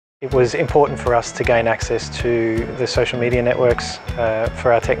It was important for us to gain access to the social media networks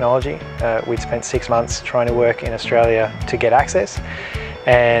for our technology. We'd spent 6 months trying to work in Australia to get access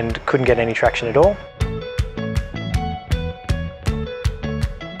and couldn't get any traction at all.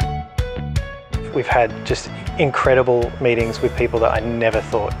 We've had just incredible meetings with people that I never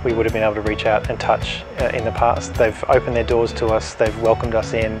thought we would have been able to reach out and touch in the past. They've opened their doors to us, they've welcomed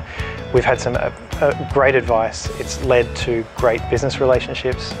us in. We've had some great advice. It's led to great business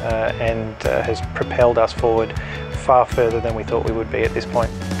relationships and has propelled us forward far further than we thought we would be at this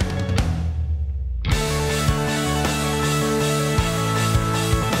point.